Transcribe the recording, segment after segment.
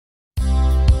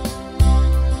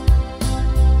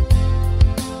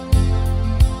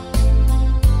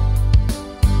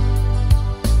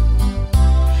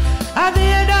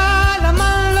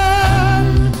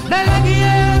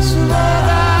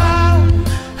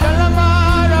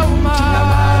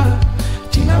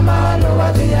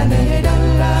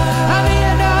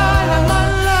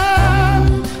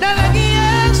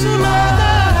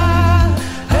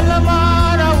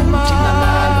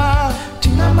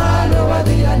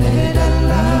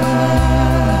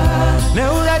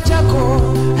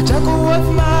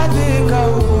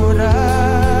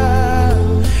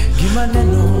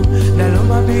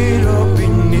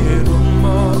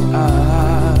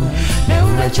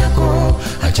chako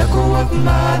achako wak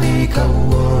madhi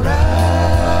kawuora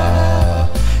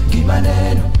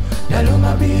gimaneno nyalo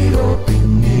mabiro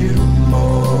piny rumo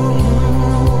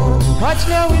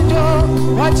wachne winjo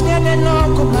wachne neno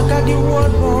maka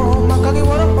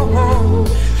giwuoro popo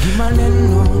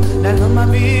gimaneno nyalo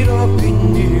mabiro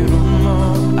piny rumo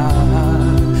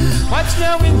wachne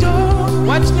winjo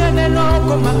wachne neno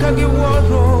maka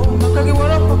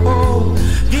giwuoro popo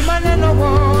gimaneno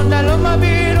nyalo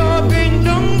mabiro piny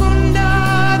dungunda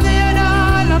dhiera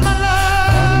lamala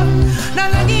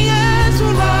nalagi Yesu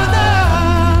nada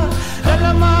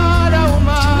dalamara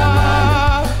uma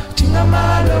tinga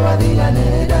malo adiyane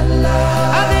dalla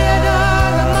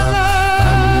lamala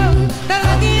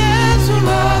nalagi Yesu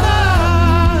nada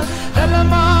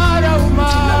dalamara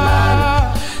uma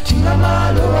tinga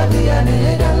malo adiyane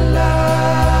dalla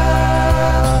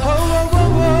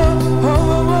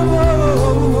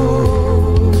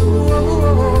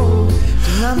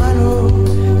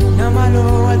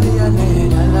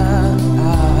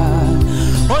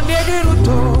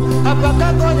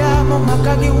Apakagoya mo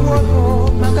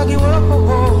makagiworo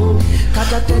popo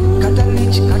kata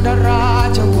lich kata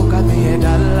raja boka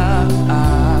dala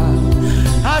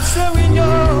ase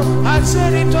winyo ase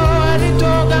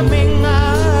rito gaminga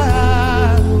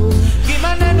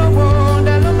gimaneno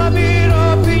bonda no mabiro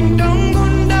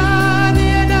pindongunda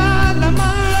dieda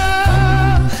lamala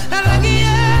nalagi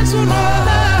Yesu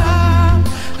noda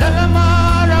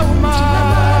dalamara uma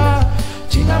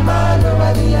chinamalo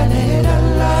adiane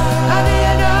dala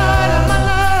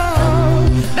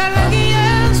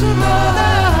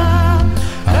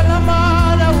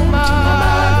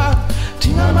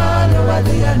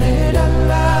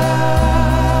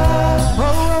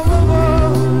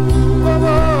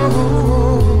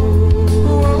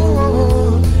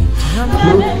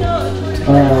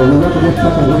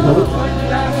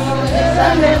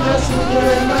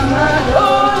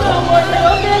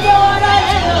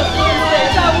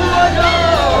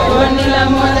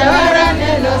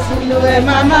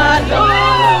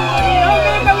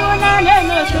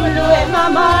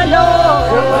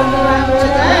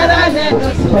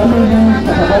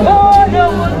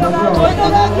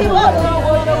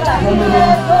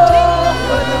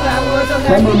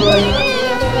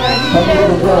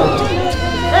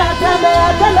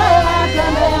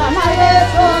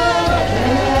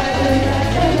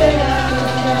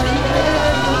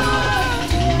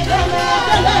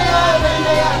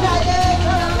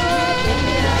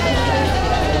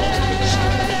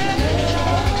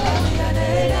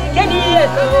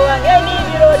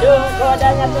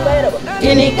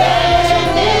Ini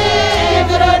kene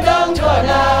berodong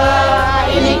koda,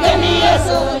 ini kene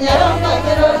Yesu nyarong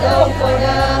berodong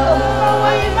koda.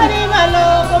 Wai mari malo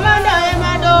komanda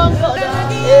emadong koda.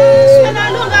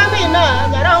 Analunga mina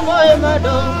nyarong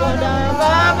emadong koda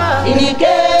baba. Ini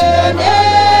kene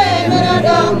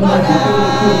berodong koda,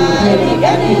 ini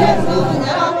kene Yesu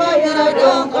nyarong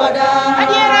berodong koda.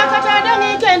 Adiera kata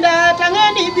dangi kenda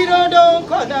tangeni berodong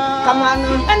koda.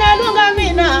 Kamanu analunga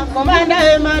mina komanda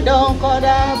emadong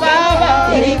koda baba.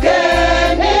 Ini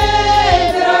kene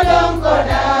berodong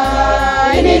koda,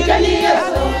 ini kene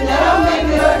Yesu nyarong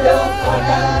berodong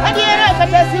koda. Adiera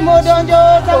kata simodonjo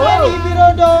tangeni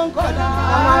berodong koda.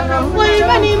 Wai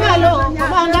mani malo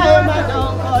komanda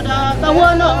emadong koda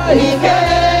kawono. Ini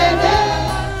kene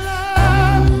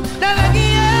dalagi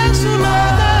Yesu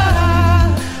nada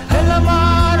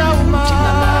elamara uma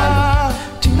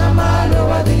tinga malo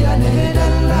adiane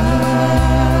dalla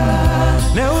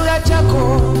neura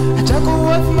chako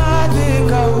wat madhi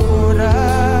kawuora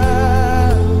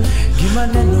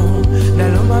gimaneno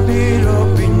nalo mabiro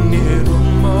piny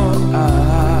rumo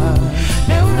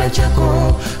neura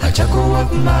chako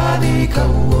wat madhi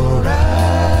kawuora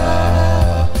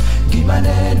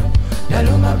gimaneno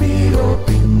nalo mabiro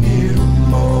piny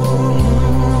rumo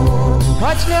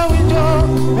wachne winjo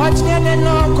wachne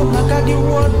neno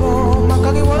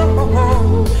makagiwuoro popo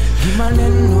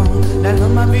gimaneno nalo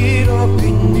mabiro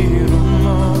piny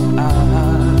rumo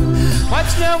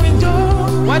wachne winjo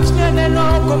wachne neno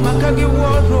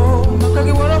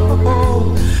makagiwuoro popo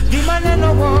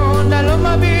gimaneno nalo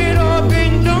mabiro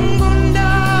piny dungunda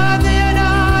dhiera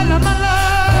lamala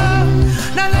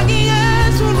nalagi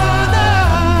Yesu nada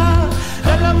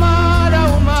dalamara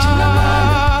uma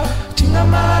tinga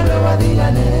malo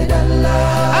adiyane dalla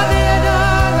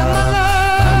lamala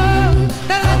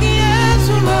nalagi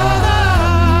Yesu nada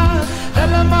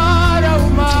dalamara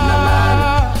uma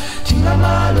tinga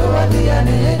malo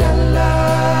adiyane dalla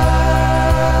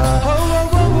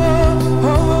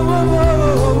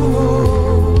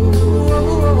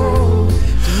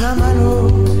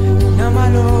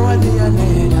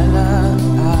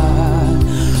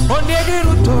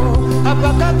to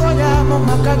apakagoya mo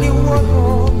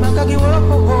makagi wo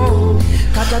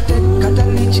kata tek kata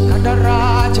lich kata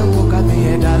raja wo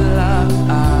kadhi dala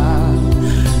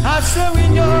ase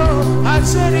winyo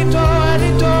ase rito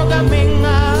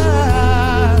gaminga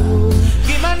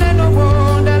gimane no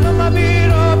bonda no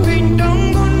mabiro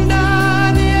pintongunda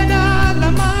ni dala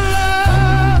mala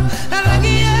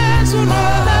lagi yesu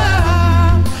roda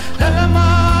dala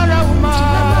mara uma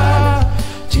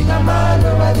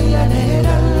chinamalo vadia ne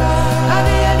dala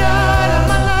dala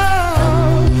mala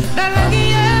lagi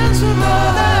yesu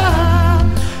roda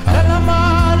dala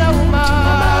mara uma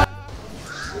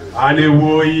ane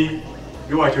woi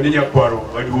iwacho ni nyakwaro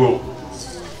maduong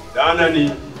dana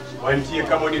ni wantie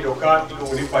kama ni doka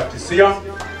ni Patricia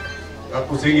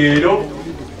akusingeno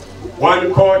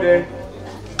wan kode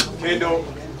kendo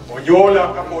onyola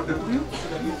kama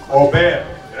ober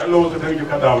lozo tangu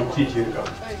kada utichirika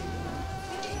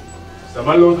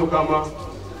sama lozo kama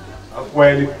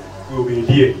akweli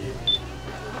kubindie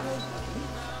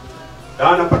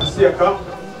dana Patricia ka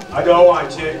ada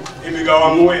wache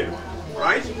imigawa mwe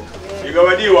right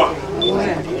igawadiwa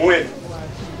mwe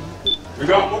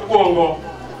igawa mkongo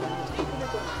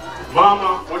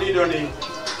mama onido ni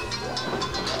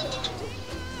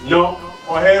no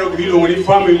ohero gilo ni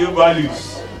family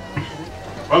values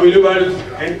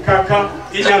en kaka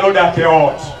inyalo dak e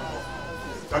ot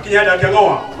kakinya dak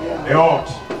ngoa e ot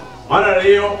mara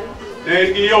riyo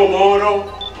ne gi yo moro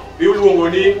biluongo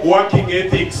ni working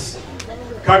ethics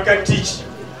kaka tich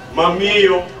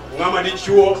mamiyo ngama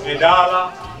dichuo e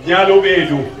dala nyalo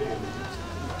bedo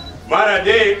mara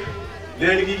dek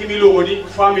ne gi gimiluongo ni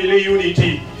family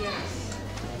unity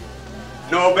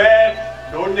no bed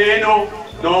no neno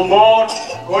no mor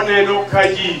koneno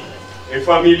kaji e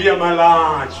familia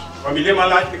malach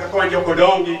kaka wan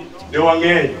jokodongi ne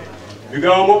wang'eny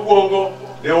migawo mokwongo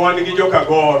ne wan gi joka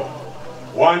God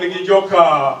wan gi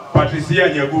joka Patricia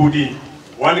Nyagudi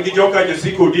wan gi joka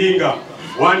Odinga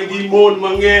wan gi mon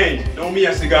mang'eny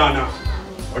nomiya sigana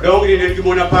Odongi ne gi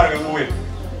mon 14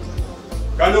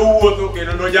 kano wuotho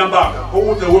kendo no jambaka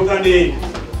wuotho ni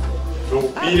to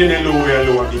ine ne luwe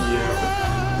gi nyiero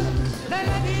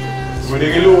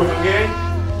wone gi luwe mang'eny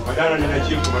madana ne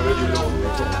achiel kuma dojilo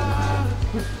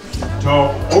to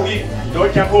ogi do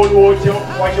chako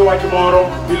wacho moro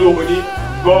miluongo ni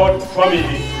God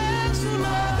family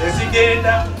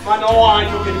esigenda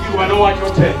manowacho kendo manowacho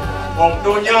te ok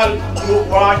donyal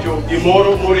wacho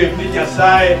gimoro morem ni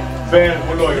Nyasaye ber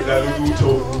moloyo ndalo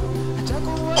duto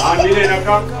amine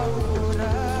naka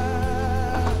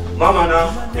mama na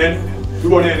en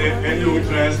duonene en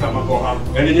lutresa makoha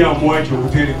en nyamwacho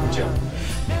uteri kucha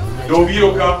do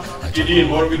biro ka gidin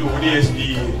moro miluongo ni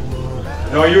SIAYA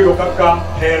no yudo kaka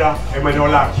hera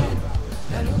emanolaki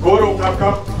koro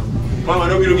kaka mama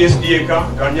no biro gi SIAYA ka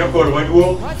kan nyakoro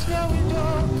maduong'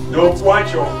 no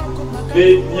wacho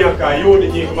ni nyaka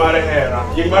yud nying mar hera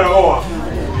nying mar oa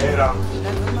hera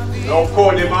no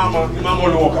kone mama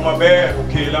oluoka maber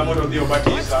okela mondo odhi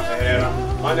obatisa hera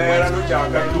mane hera no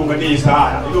chaka iluonga ni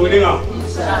Isaya iluonga ni ng'a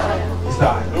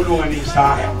Isaya no luonga ni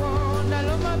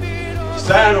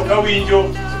Isaya no kawinjo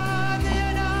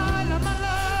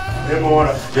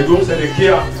emora jaduong'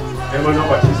 Sedekia ema no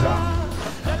batisa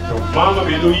to mama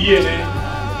bendo yiene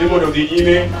ni mondo odhi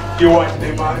nyime gi wachne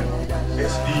mar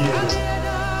SIAYA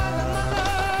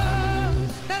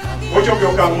ochopo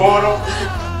okang' moro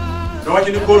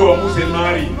nowacho ni koro wamuse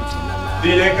mari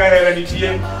dine ka hera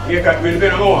nitie ng'e ka dwen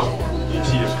beno ng'owa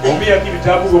nitie omiya ki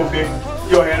vitabu gope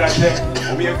johera te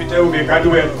omiya vitabu be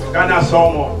kadwen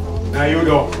kanasomo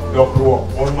nayudo lokruok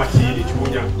moro matin e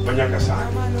chunya manyaka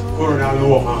sani koro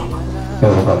naluwo mama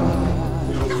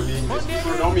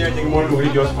nomiya nying moro luongo ni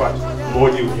Josephat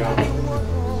Modi Unyama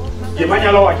gima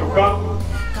nyalo wacho ka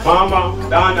mama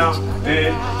dana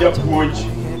ne japuonj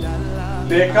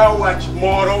ne ka wach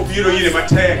moro biro ire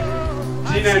matek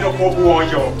tineno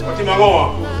kobuonjo otima ng'owa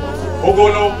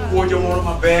ogolo buonjo moro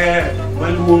maber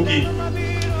maluongi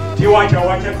tiwacho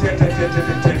wacha te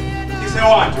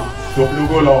kisewacho to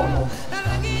blugolo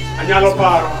anyalo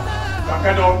paro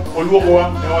kaka no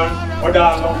oluongowa ne wan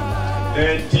odalo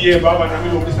ne tie baba na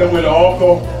miluongo ni Samuel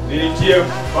oko ne tie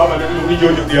baba na miluongo ni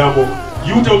Jojo Giambo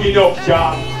yuto gi nok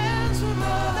cha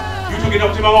yuto gi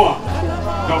nok tima ng'owa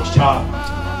nok cha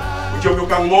uchopo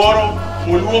kang' moro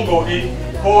moluongo gi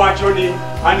kowacho ni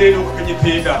aneno kaka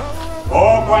nyithinda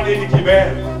ok aneni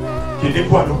kiber kendo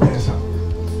ikwano pesa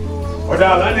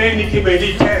odala aneni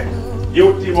kibedi tek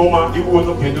iutimo ma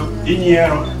iwuotho kendo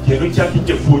inyiero kendo ichako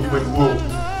ijapuonj maduong'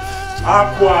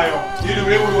 akwayo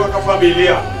iriwre uru kaka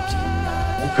familia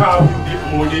ukaw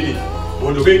mondini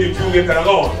mondo bedi chunge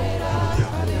karang'owa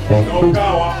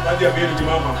nokawa wadhi abedo gi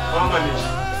mama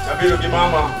ni abiro gi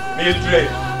mama Mildred.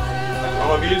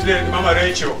 Mama Mildred, mama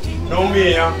Rachel,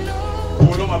 nomiya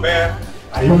thuolo maber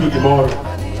ayudo gimoro.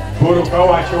 Koro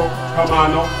kawacho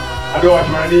kamano, adwa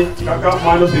wacho ni kaka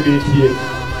mano osebetie.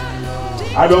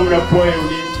 Adwa mana puoyo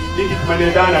ni gik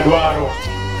mane dana dwaro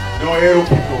nohero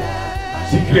keto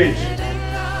secret.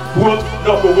 Wuoth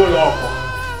nokogol oko.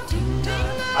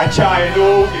 Achaye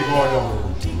noonge godo.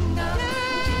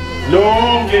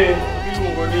 Noonge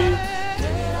iluongo ni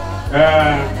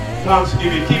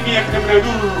Thanksgiving. Kimiye kemre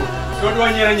duru.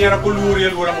 Nodwa nyera koluri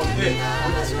elwora moste.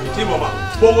 Timo ma.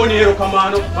 Pogo ni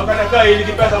erokamano. Makata ka in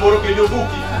gi pesa moro kendo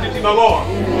buki. Timo ang'o?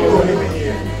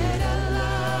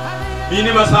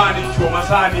 Mine masani, chuo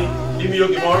masani, imiyo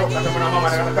gimoro kata mana mama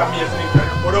kata ka miye siling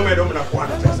podo medo mana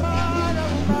kwano pesa.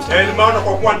 En maana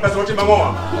kwa kwan pesa wote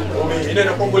mang'o? Omi ine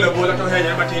na kongole bola to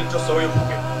henya matin to soyo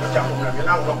buke. To chako mna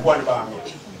kena kwa kwan ba mi.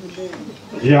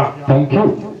 Yeah, thank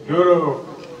you. Yoro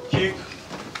kik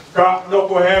ka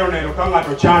loko hero neno ka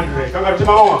ng'ato chandre. Ka ng'ato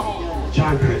mang'o?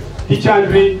 Chandre. Ki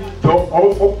chandre to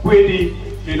okwedi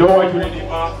kendo wacho ni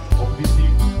ma obisi.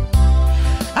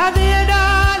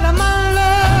 Adieda la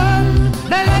malo,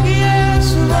 dalagi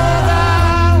Yesu moga,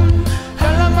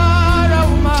 kalamara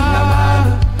uma,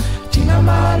 tina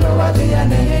malo adieda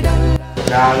neda.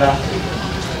 Dala,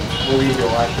 uwido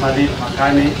asmadi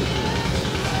makani,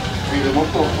 uwido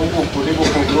moko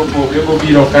grupo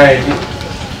biro kaeni,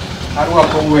 arwa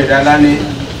kongwe dalani,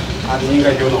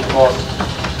 aninga jono kos,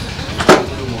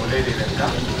 mole directa,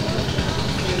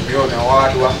 yone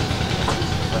wadwa,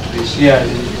 Patricia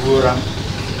Odongi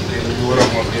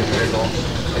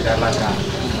Nyagudi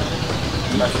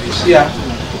Patricia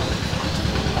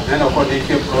neno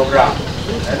kodike program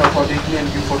neno kodike en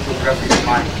gi photographic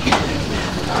mind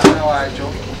ana wacho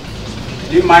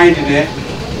di mind ne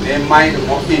mind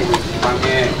mokingo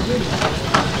mang'eny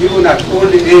even at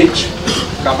old age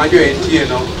kama jo etie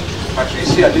no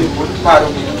Patricia di paro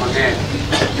gik mang'eny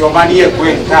joma nie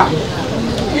gweng' ka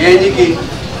ng'eny gi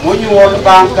monyuol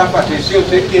bang' ka Patricia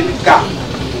osekend ka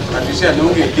Patricia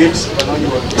nonge dates kano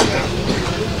nyuol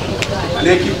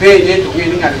ane kipenje to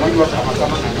ng'eni ng'ani nonyuol kama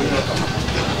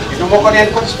kendo moko ne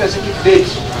en kod specific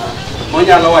dates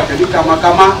monyalo wacho ni kama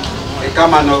e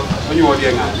kama no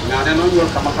onyuolie ng'ane nonyuol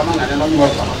kama ng'ane nonyuol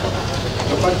kama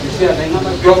to Patricia ne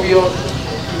ng'ama jobio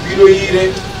biro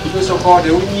ire uso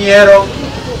kode unyiero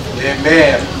ne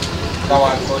ber ka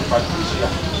wan kod Patricia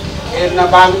en na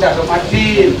bang' ndalo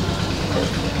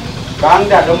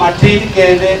matin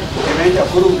kende emenja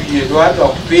koro wiye dwa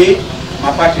dok piny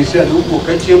ma Patricia nuwuok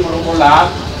ka chieng' moro molal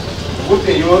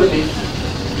wuotho e yorni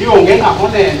ni onge ng'ama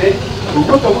onene to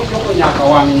wuotho mochopo nyaka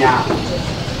wang' nyako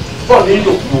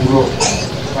konindo kuro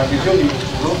Patricia onindo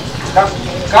kuro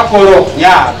ka koro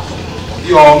nyar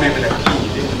giome bila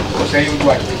kinde oseyud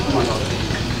wach kuma nodhi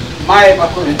mae ma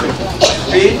koro ichopo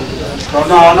piny to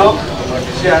nono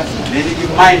Patricia ne nigi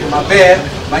mind maber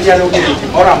manyalo ng'eyo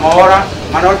gimoro amora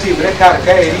manotimre kar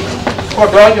kaeri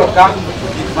kodonjo ka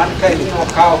gik man kaeri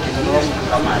nokawo kendo noloso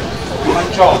kamae gima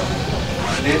chon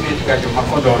ne bet ga joma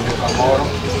kodonjo kamoro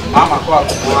mama koa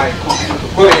kumoae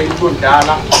koro en wuon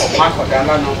dala omako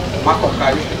dalano omako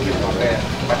kanyo kendo maber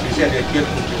Patricia ne achiel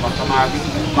kuom joma kamagi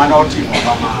manotimo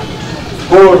kamano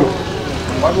koro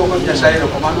waduogo Nyasaye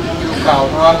erokamano mobiro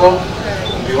kawonwago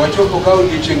mi wachopo ka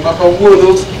odiochieng' ma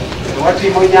kawuono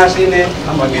watimo nyasi ne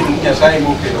wageno Nyasaye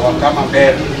mokelowa kama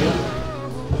ber.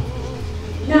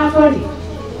 Nyakoni,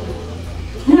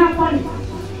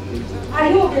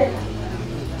 ayuge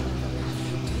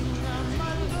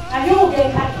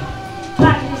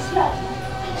Patricia,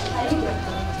 ayuge.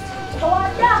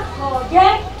 Toda koge,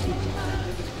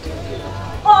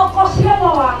 okosiemo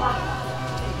wama,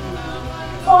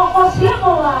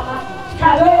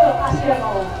 kawero kasiemo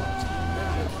wama.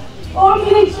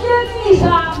 Ogichiegni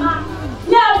sama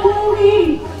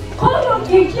Nyagudi koyo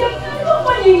kichiegni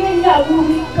luongo nyinge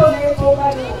Nyagudi to ne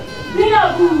pogano ni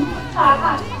Nyagudi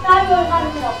nayo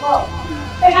manoko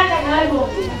e kaka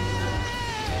naluongi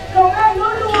to ka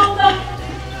noluonga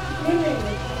ni mine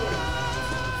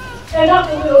e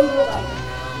kaka noluonga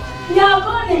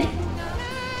Nyagudi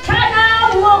kana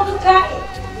wuok kae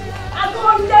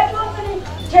agonde luongni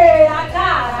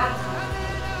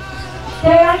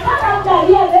Teakara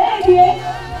daria bebe,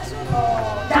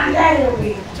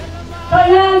 dandere,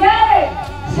 tonangere,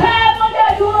 sebo de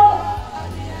duo,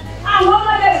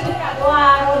 amoma de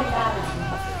sikadoaro nana.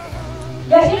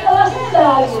 Desito vasida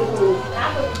yutu,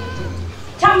 nato.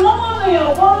 Changomo yo,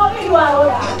 como viduaro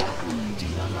da.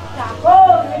 Tako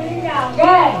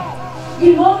ninyangere,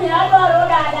 imomi adoro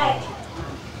da.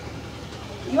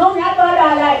 Imomi adoro da.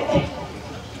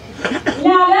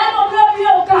 Nyangere mo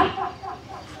bioka.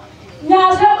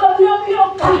 Nyasa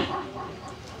bioka,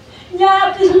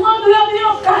 nhà cứ mua đưa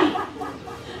cả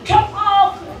trong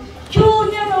ao chú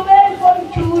nhà nó về con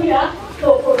chú nhá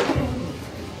đồ con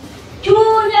chú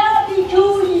nhá đi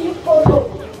chú gì con đồ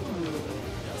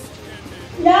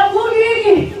nhà bố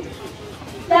đi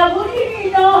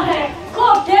nó hè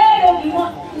có thế đâu đi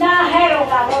mà na hè đâu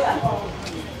cả đâu cả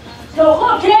đồ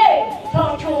có thế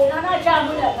thằng chú nó cha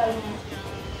muốn là cái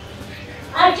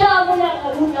anh cha muốn là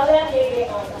cái muốn nó về để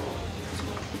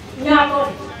nhà con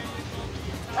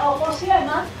có xe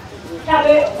mà cha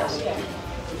về có xe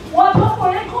我婆婆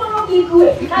来看我几句，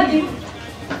他就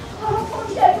我讲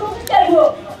这都是这个，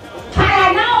他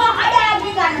那我还得去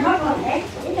干什么呢？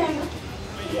你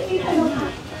看我看，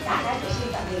大家就是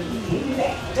这个意思，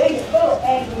这个哎，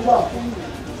你说，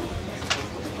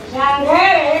现在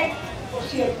我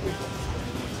学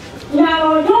，nhà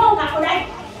rồi vô cả ở đây,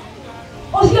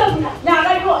 ô siêu gì nhà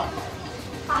đây luôn,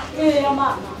 à ghê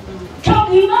mà, trong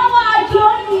thì nó mà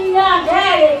chơi gì nhà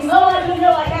đây, nó mà chơi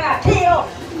đâu ở đây là thiêu.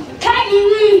 Cái gì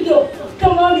vậy?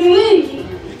 Trong đó gì vậy?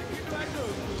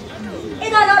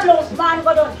 Ina nó lột bàn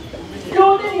qua rồi.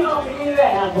 Lột đi học cái gì vậy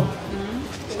à?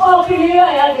 Học cái gì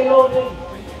vậy à? Cái lột đi.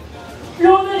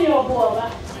 Lột đi học bùa cả.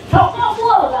 Học có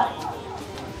bùa cả.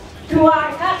 Chùa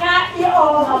các đi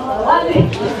ôm mà mở đi.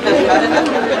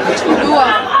 Đùa.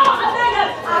 Đây là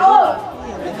ôi.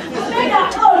 Đây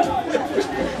là ôi.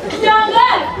 Nhà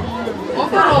đây.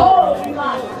 Ôi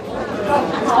mà.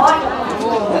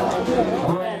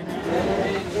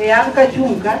 Anka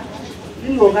chunga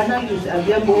iluonga na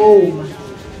Adhiambo Ouma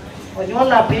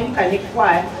onyola piny kani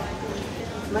kwae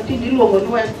matindi iluongo ni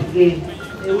Westgate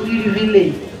e Uliri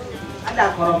Village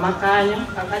adakoro makanyo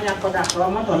kaka nyako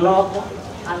dakromo to loko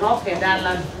aloke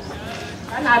dalani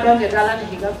kana adonge dalani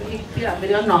higa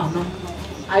 70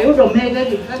 ayudo mege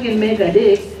gi ka gin mega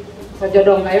adek to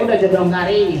jodongo ayudo jodongo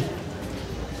 2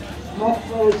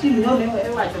 moko simno ne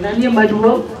wacho na nie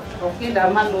maduong' to kinda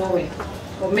maluwe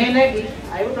Komenegi,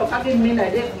 ayudo kaki mina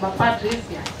dek ma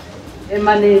Patricia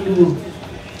emane du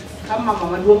kama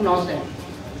mama du no se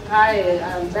kai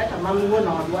beta mamu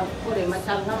no wa kore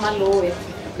machal na malowe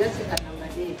Jessica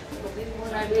nangade to bin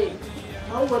mona de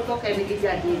mau to ke ni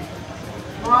jadi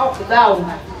mau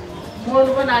kudaunga mon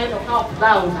wana ino ka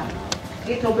kudaunga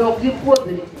kito be ogi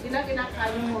podre kina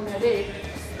kanyu mona de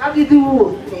kaki du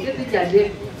to ke jadi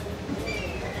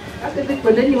kaki bi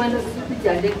kwende ni wana bi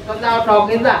jadi to da to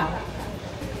kinda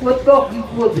Woto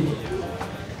gipuodhi.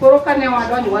 Koro kane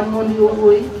wadonjo wan mon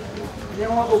yowuoyi, ne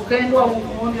okendwa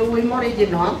mon yowuoyi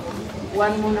moriginal,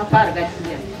 wan mon 11.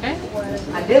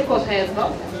 Adek osetho,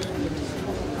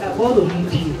 8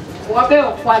 nitie. Wabe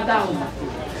ok wadhauna.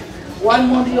 Wan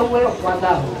mon yowuoyi ok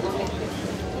wadhauna.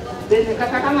 Bende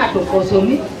kata ka ng'ato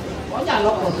kosoni,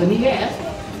 onyalo kosoni yes,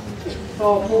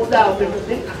 to mudhawo bende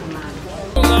dhi kamano.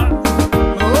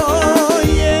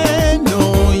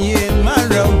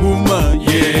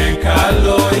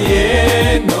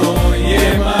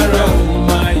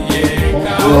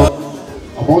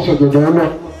 Amosa de dona.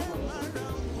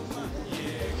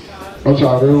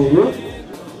 Pasare uno.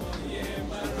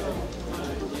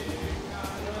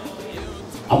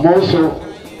 Amosa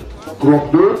group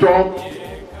 2 to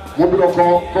mobilo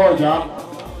ko koja.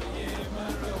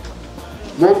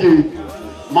 Mogi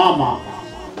mama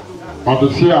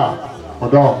Patricia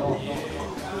Odongi.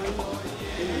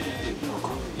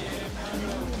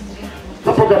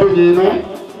 Apa kata ni?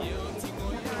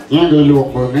 Yang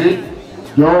lupa ni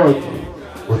George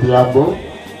KODIEMBO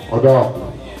Odongi.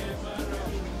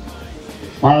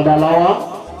 Mai dalawa,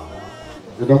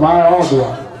 ida mai odwa.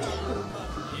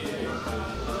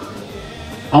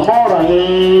 Amora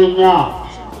nya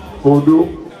kodu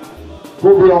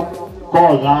kublo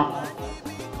konya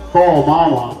ko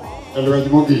mama elweji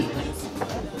mogi.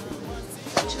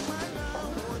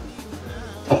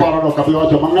 Apara no kabio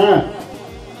jamane.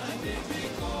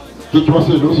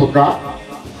 Kichwasi lusuka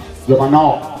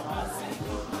jamanao.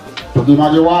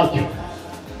 Tukimaje watu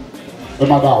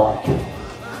emada watu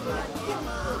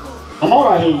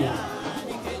amora hinya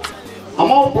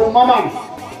amor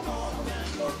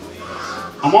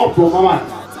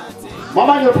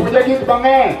mama yo puja gik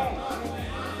bange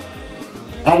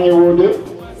ane wode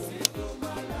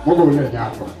mogo le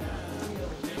nyako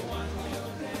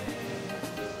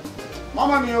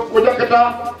mama ni puja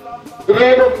kata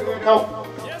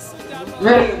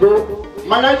redo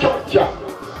mana chocha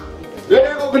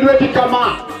Lego gilweti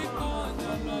kama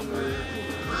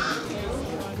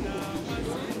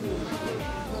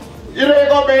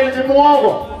Irego bel di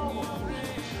muogo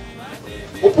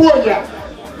Upuja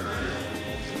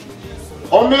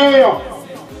Omeyo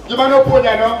Gimana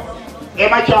upuja no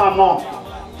Ema chamo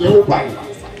Iupai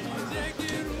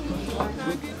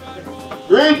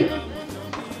Widi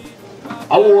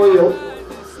Awoyo.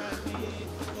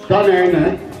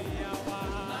 Kanene.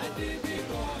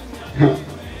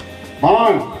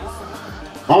 Man.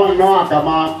 Man no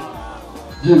kama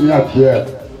jini atie.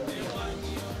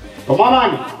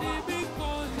 Kamaman.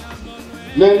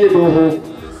 Neni doho.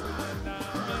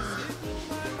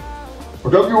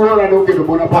 Odongi wala no ke do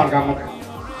bona parga mo.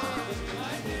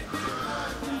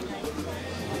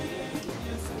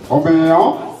 Omeo.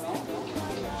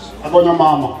 Agonya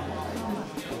mama.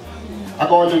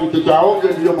 Agonya nikijao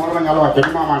ke dio moro nyalo ate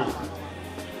mama ni.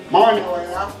 Mama ni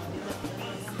oya.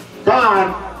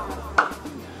 Kan.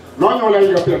 No nyola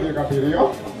yo pe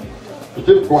kapiro.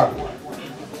 Itu kuat.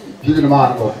 Jadi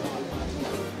marco.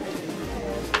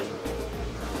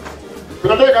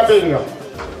 Berada kapiro.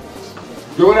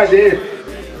 Jona de.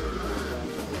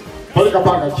 Pode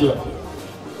kapanga tia.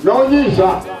 No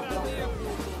nyisa.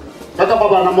 Kaka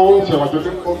baba na maonse wa jote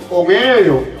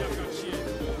ongeyo.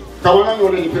 Kawana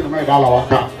nyole ni pino mai dala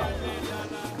waka.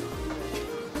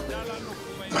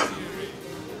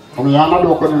 Omiyana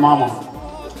doko ni mama.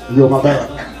 Yo mabaya.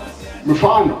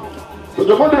 Mfano.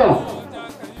 Kuja modelo.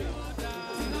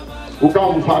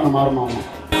 Ukawa mfano mara mama.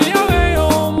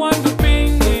 Miaweyo mwandu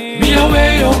pingi.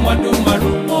 Miaweyo mwandu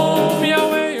marumo.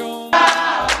 Miaweyo.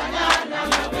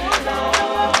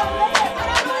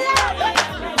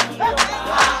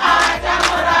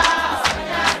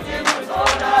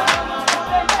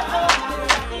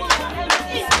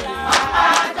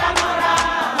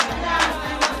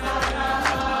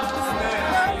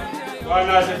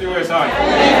 Bwana asifiwe sana.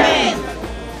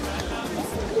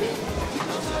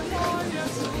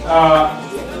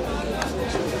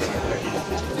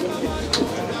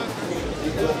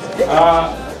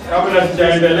 Kabla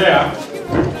sijaendelea,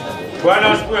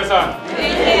 Bwana asifiwe sana.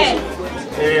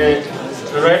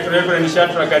 Reverend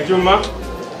Shatra Kajuma,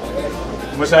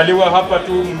 msaliwa hapa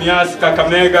tu Mumias,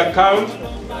 Kakamega County,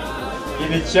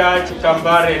 in Church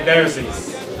Kambare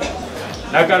Diocese.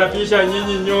 Nakaribisha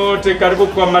nyinyi nyote karibu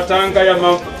kwa matanga ya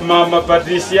Mama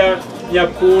Patricia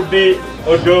Nyagudi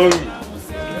Odongi.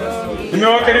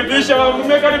 Nimewakaribisha,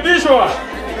 mmekaribishwa.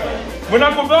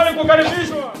 Mnakubali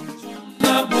kukaribishwa?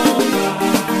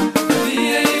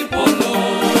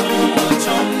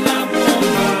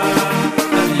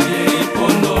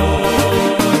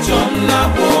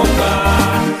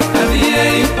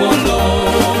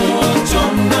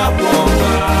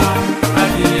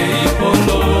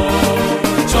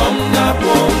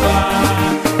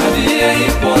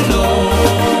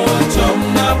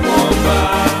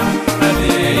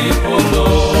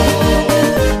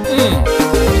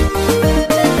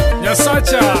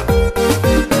 Sacha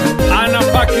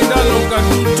anapaki ndalo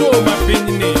kaduto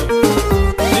mapinyni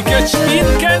nikech in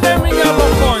kende minyalo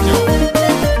konyo,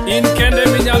 in kende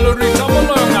minyalo rito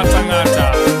moloyo ng'ata ng'ata.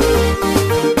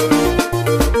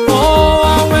 Oh,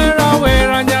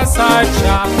 awera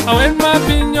Nyasacha, awer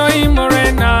mapinyo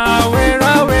imorena.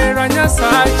 Awera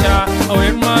Nyasacha,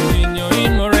 awer mapinyo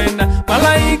imorena.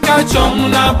 Malaika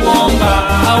chomna bomba,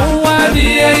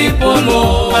 auadie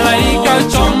ipolo. Malaika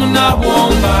chomna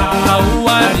bomba,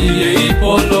 auadie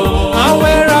ipolo.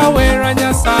 Awera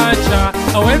Nyasacha,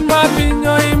 awer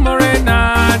mapinyo imorena.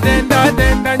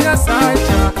 Denda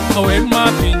Nyasacha, awer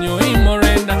mapinyo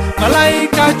imorena.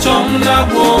 Malaika chomna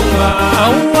bomba,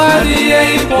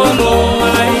 auadie ipolo.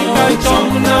 Malaika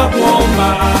chomna bomba,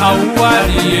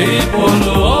 auadie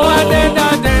ipolo.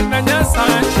 Denda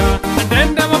Nyasacha,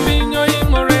 denda mapinyo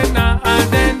imorena.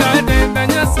 Denda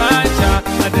Nyasacha,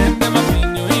 denda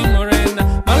mapinyo imorena.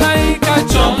 Malaika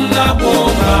chomna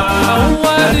bomba,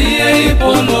 auadie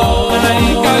ipolo.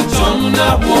 Malaika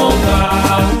chomna bomba,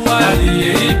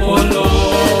 auadie ipolo.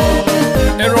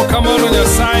 Erokamano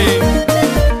Nyasaye,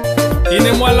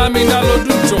 ine mwalami ndalo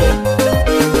duto,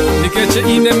 nikeche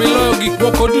ine miloyo gik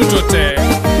moko duto te.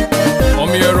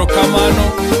 Omiyo erokamano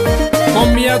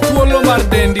komiya thuolo mar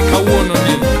dendi kawuono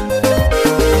ni.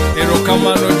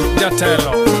 Erokamano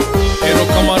jatelo,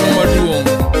 erokamano maduong'.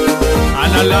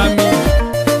 Analami,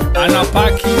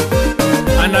 anapaki,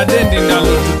 anadendi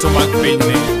ndalo duto mag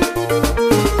pinyni.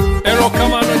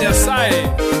 Erokamano Nyasaye,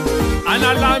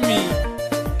 analami,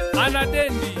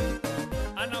 anadendi,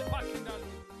 anapaki ndalo,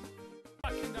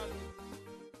 paki ndalo,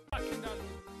 paki ndalo,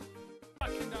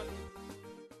 paki ndalo,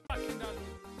 paki ndalo,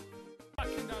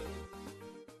 paki ndalo.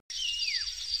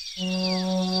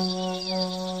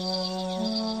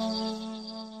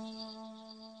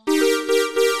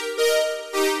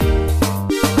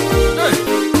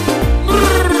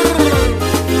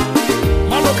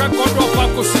 Mano kakodwa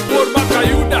pako sibor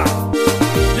makayuda.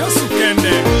 Yesu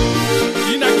kende,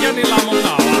 inakia ni lamo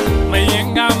ngawa.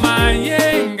 Mayenga,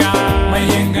 mayenga,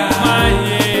 mayenga,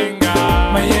 mayenga,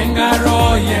 mayenga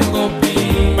ro yengo pi.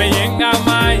 Mayenga,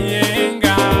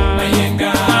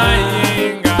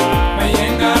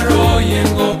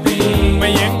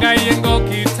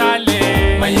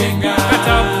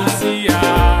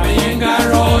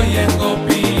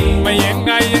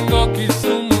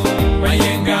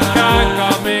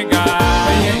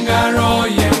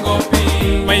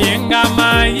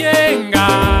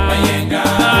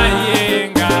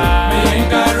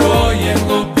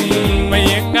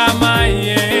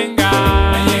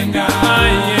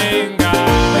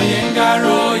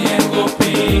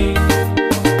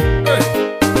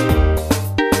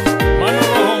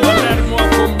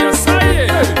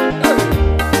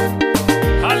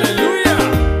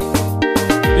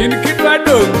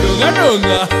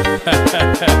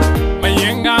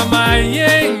 Mayenga,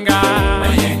 mayenga,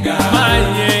 mayenga,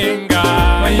 mayenga,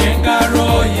 mayenga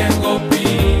ro yengo pi,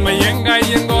 mayenga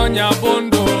yengo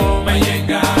nyabondo,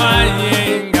 mayenga,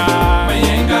 mayenga,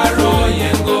 mayenga ro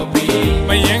yengo pi,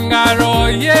 mayenga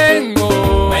ro yengo,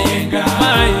 mayenga,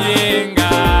 mayenga,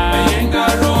 mayenga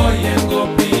ro yengo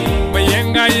pi,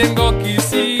 mayenga yengo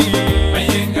kisi,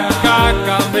 mayenga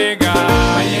kaka mega,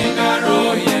 mayenga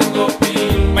ro yengo pi,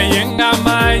 mayenga,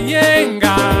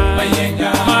 mayenga,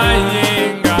 mayenga,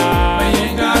 mayenga,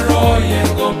 mayenga ro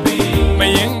yengo pi,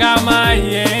 mayenga,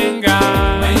 mayenga,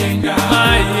 mayenga,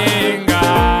 mayenga,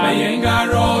 mayenga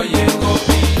ro yengo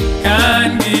pi.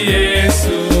 Kandi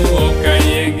Yesu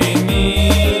okayengini,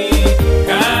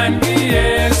 kandi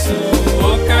Yesu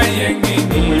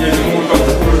okayengini.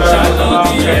 Shalom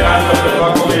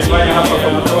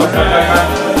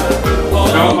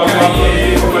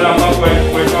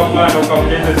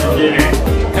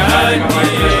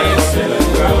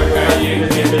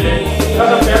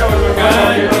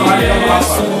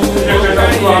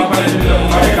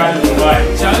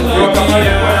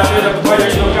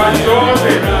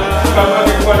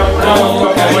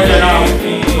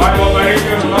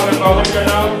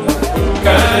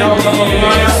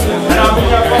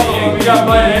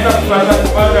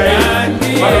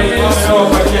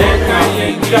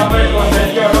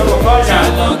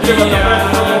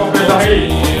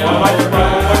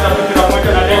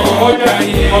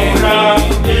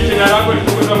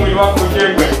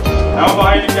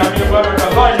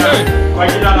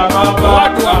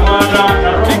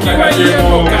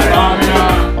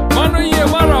Mano ye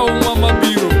mara uma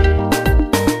mabiro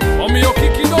omiyo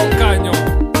kikidong kanyo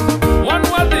wan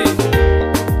wadhi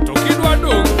to kidwa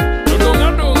dong to dong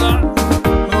adonga.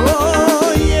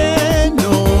 Oh yeah,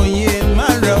 no yeah,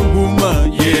 mara uma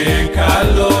Ye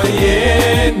kalo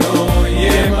ye no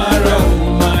ye mara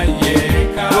uma ye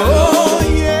kalo. Oh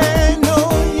yeah, no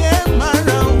yeah,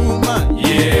 mara uma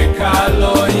Ye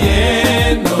kalo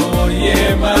ye no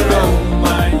ye mara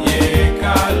uma ye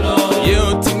kalo. Yo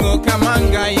tingo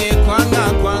kamanga ye kwanga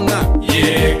kwanga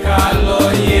Ye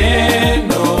kalo ye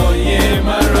no ye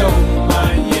mara uma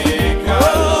ye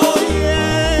kalo. Oh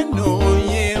yeah, no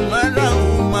yeah, mara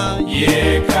uma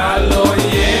Ye kalo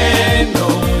ye no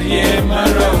ye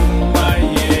mara uma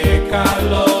ye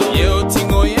kalo. Yo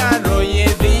tingo yaro ye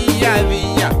via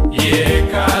via Ye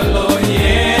kalo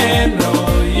ye no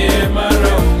ye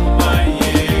mara uma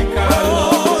ye kalo.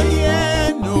 Oh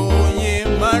yeah, no yeah,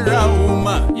 mara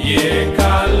uma Ye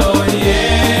kalo ye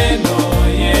no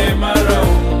ye mara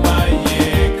uma ye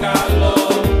kalo.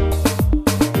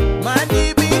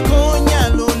 Madibi konya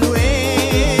lolwe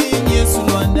Yesu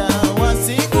Lwanda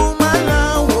wasiku mala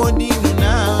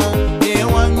wodinuna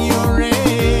Ewanyore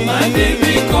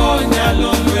Madibi konya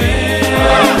lolwe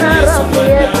Yesu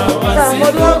Lwanda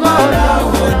wasiku mala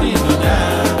wodinuna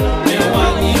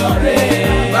Ewanyore.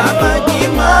 Baba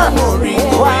Gima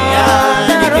Moringo ya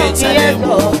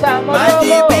Nikechalemo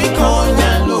Madibi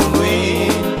konya lolwe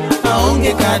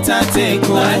Aonge kata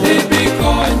teko Madibi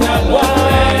konya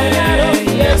lolwe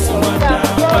Yesu Lwanda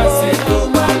wasiku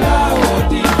mala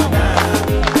wodinuna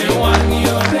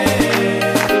Ewanyore.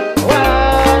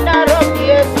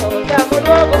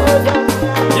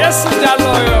 Yesu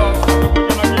jaloyo.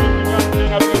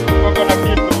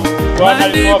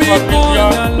 Madibi konya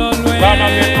lolwe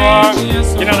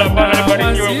Jina la Bwana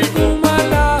libarikiwe. wasiku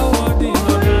mala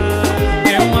wodinuna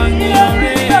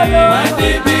Ewanyore.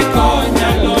 Madibi konya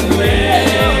lolwe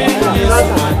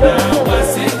Yesu Lwanda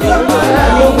wasiku mala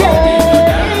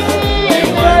wodinuna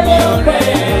Ewanyore.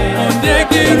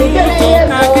 Ondegiru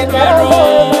toka kidwaro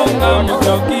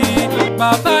ngamutoki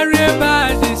Baba reba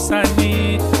disani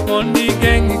Ondi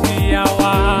gengi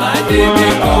kiyawa. Madibi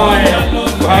konya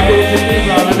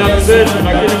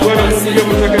Lakini Bwana Mungu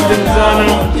mtakatifu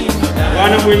sana,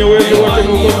 Bwana mwenye uwezo wote,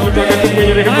 Mungu mtakatifu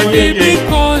mwenye rehema nyingi,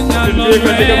 tutie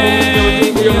katika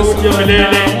Mungu ya mauti ya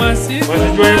milele.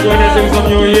 Wasijue Bwana sema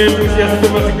mioyo yetu siasikie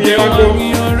masiku yako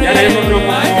ya rehema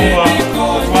tunakuomba.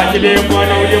 Tuachilie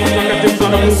Bwana uliye mtakatifu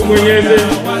sana, Mungu mwenyezi,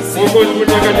 Mungu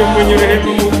mtakatifu mwenye rehema,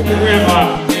 Mungu mwema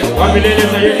wa milele,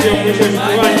 saa yetu ya mwisho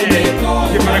isituache,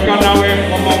 tukibaraka nawe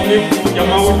kwa maumivu ya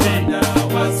mauti.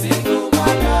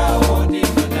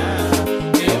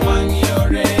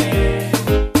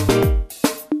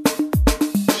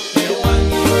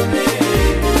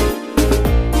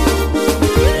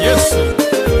 Yesu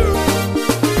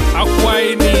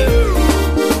akwaini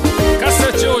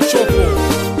kaseche ochopo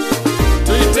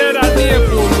tuitera dhie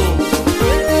polo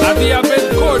adhia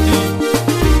bed kodi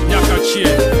nyaka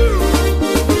chien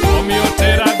omiyo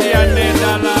tera dhia ne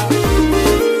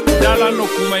dala no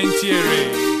kuma intiere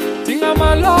tinga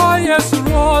malo Yesu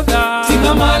ruodha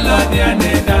tinga malo malo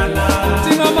diane dala.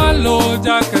 Tinga malo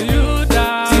jakayuda.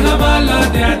 Tinga malo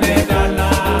diane dala.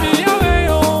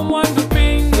 Miaweyo mwandu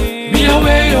pingi.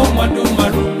 Miaweyo mwandu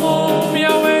marumo.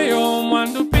 Miaweyo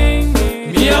mwandu pingi.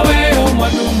 Miaweyo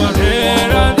mwandu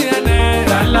marumo. Diane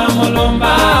dala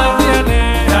molomba. Diane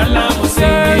dala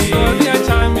musingi.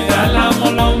 Diachami dala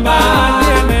molomba.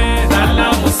 Diane dala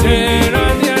musingi.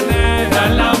 Diane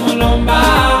dala molomba.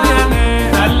 Diane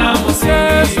dala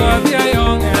musingi.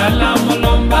 Diayong dala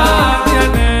molomba.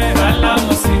 Diane dala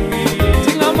musingi.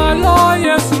 Tinga malo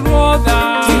Yesu roda.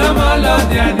 Tinga malo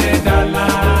diane dala.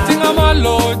 Tinga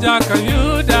malo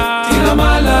jakayuda. Tinga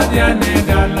malo diane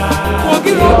dala.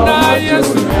 Ogironda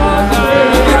Yesu roda.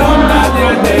 Ogironda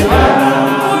diane dala.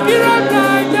 Ogironda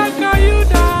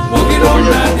jakayuda.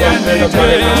 Ogironda diane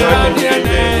dala.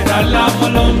 Diane dala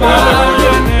molomba.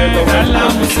 Diane dala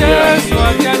musesu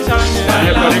diachanga.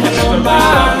 Dala molomba.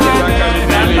 Diane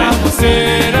dala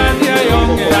musera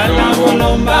diayonge. Dala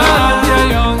molomba.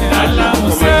 Diayonge. Dala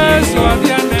musesu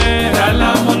diane. Dala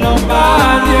molomba.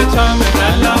 Diachanga.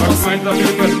 Dala musera.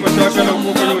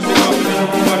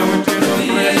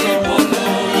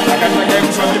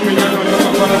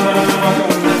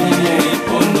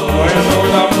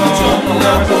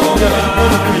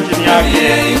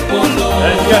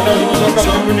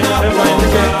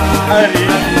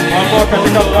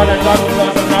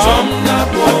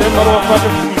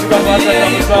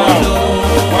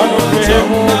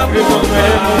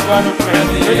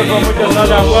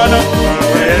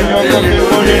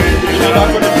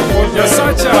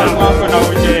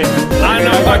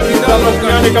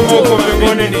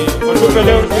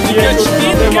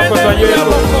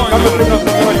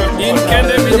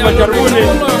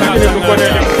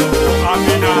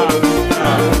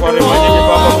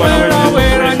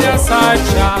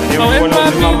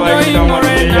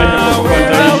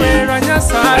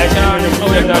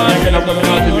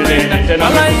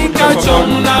 Malaika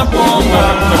chomna bomba,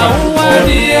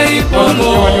 auadie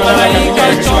ipolo. Malaika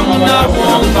chomna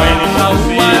bomba,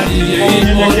 auadie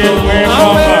ipolo.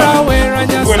 Awera wera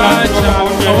nyasacha,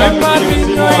 awema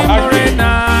pingo imorena.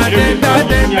 Denda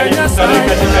denda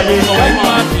nyasacha,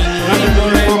 awema pingo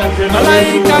imorena.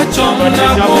 Malaika chomna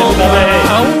bomba,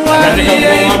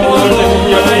 auadie ipolo.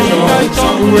 Malaika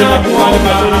chomna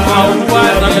bomba,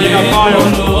 auadie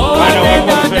ipolo.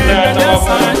 Denda denda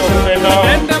nyasacha.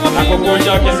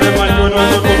 Nakukunja kisema nyono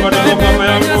kwa mama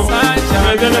yangu.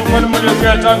 Mezele kwa mmoja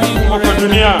kwa tabi kwa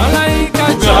dunia. Malaika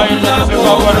chomna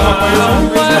bomba,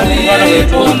 auadie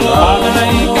ipolo.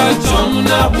 Malaika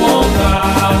chomna bomba,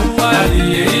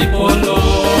 auadie ipolo.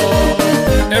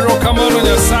 Erokamano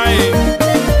Nyasaye,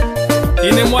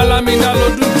 ine mwalami ndalo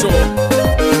duto,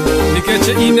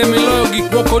 nikeche ine miloyo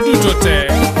gik moko duto te.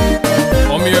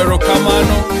 Omiyo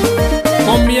erokamano,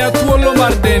 omiya thuolo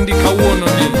mar dendi kawuono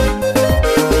ni.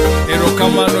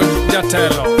 Erokamano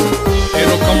jatelo,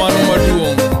 erokamano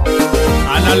maduong'.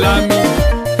 Analami,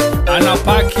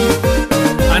 anapaki,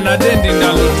 anadendi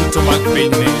ndalo duto mag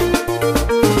pinyni.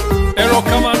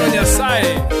 Erokamano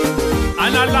Nyasaye,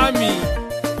 analami,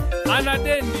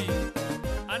 anadendi,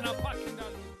 anapaki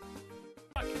ndalo,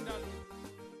 paki ndalo,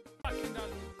 paki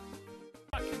ndalo,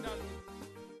 paki ndalo,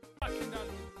 paki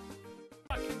ndalo,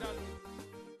 paki ndalo.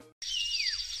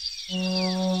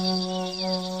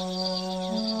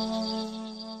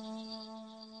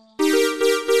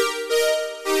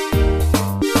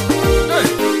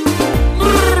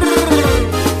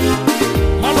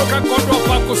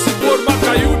 Sibor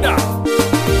makayuda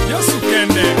Yesu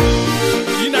kende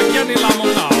inakia ni lamo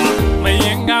ngawa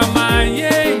mayenga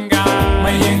mayenga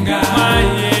mayenga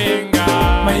mayenga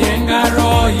mayenga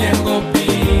ro yengo pi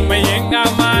mayenga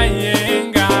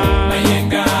mayenga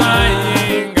mayenga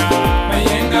mayenga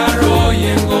mayenga ro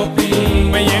yengo pi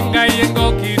mayenga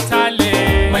yengo kitale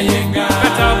mayenga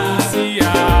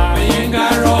katabusia mayenga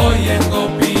ro yengo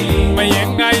pi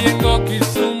mayenga yengo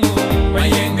kisumu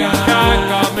mayenga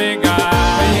kakamega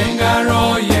mayenga ro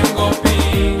yengo pi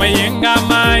mayenga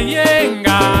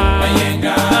mayenga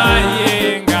mayenga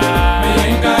mayenga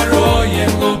mayenga ro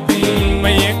yengo pi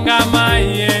mayenga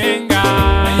mayenga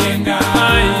mayenga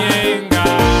mayenga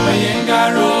mayenga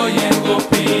ro yengo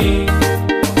pi.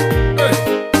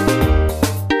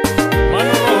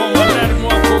 Mano roho maler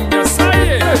mwako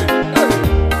Nyasaye.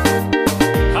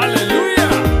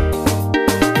 Hallelujah.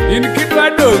 In kidwa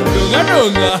donga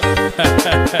donga.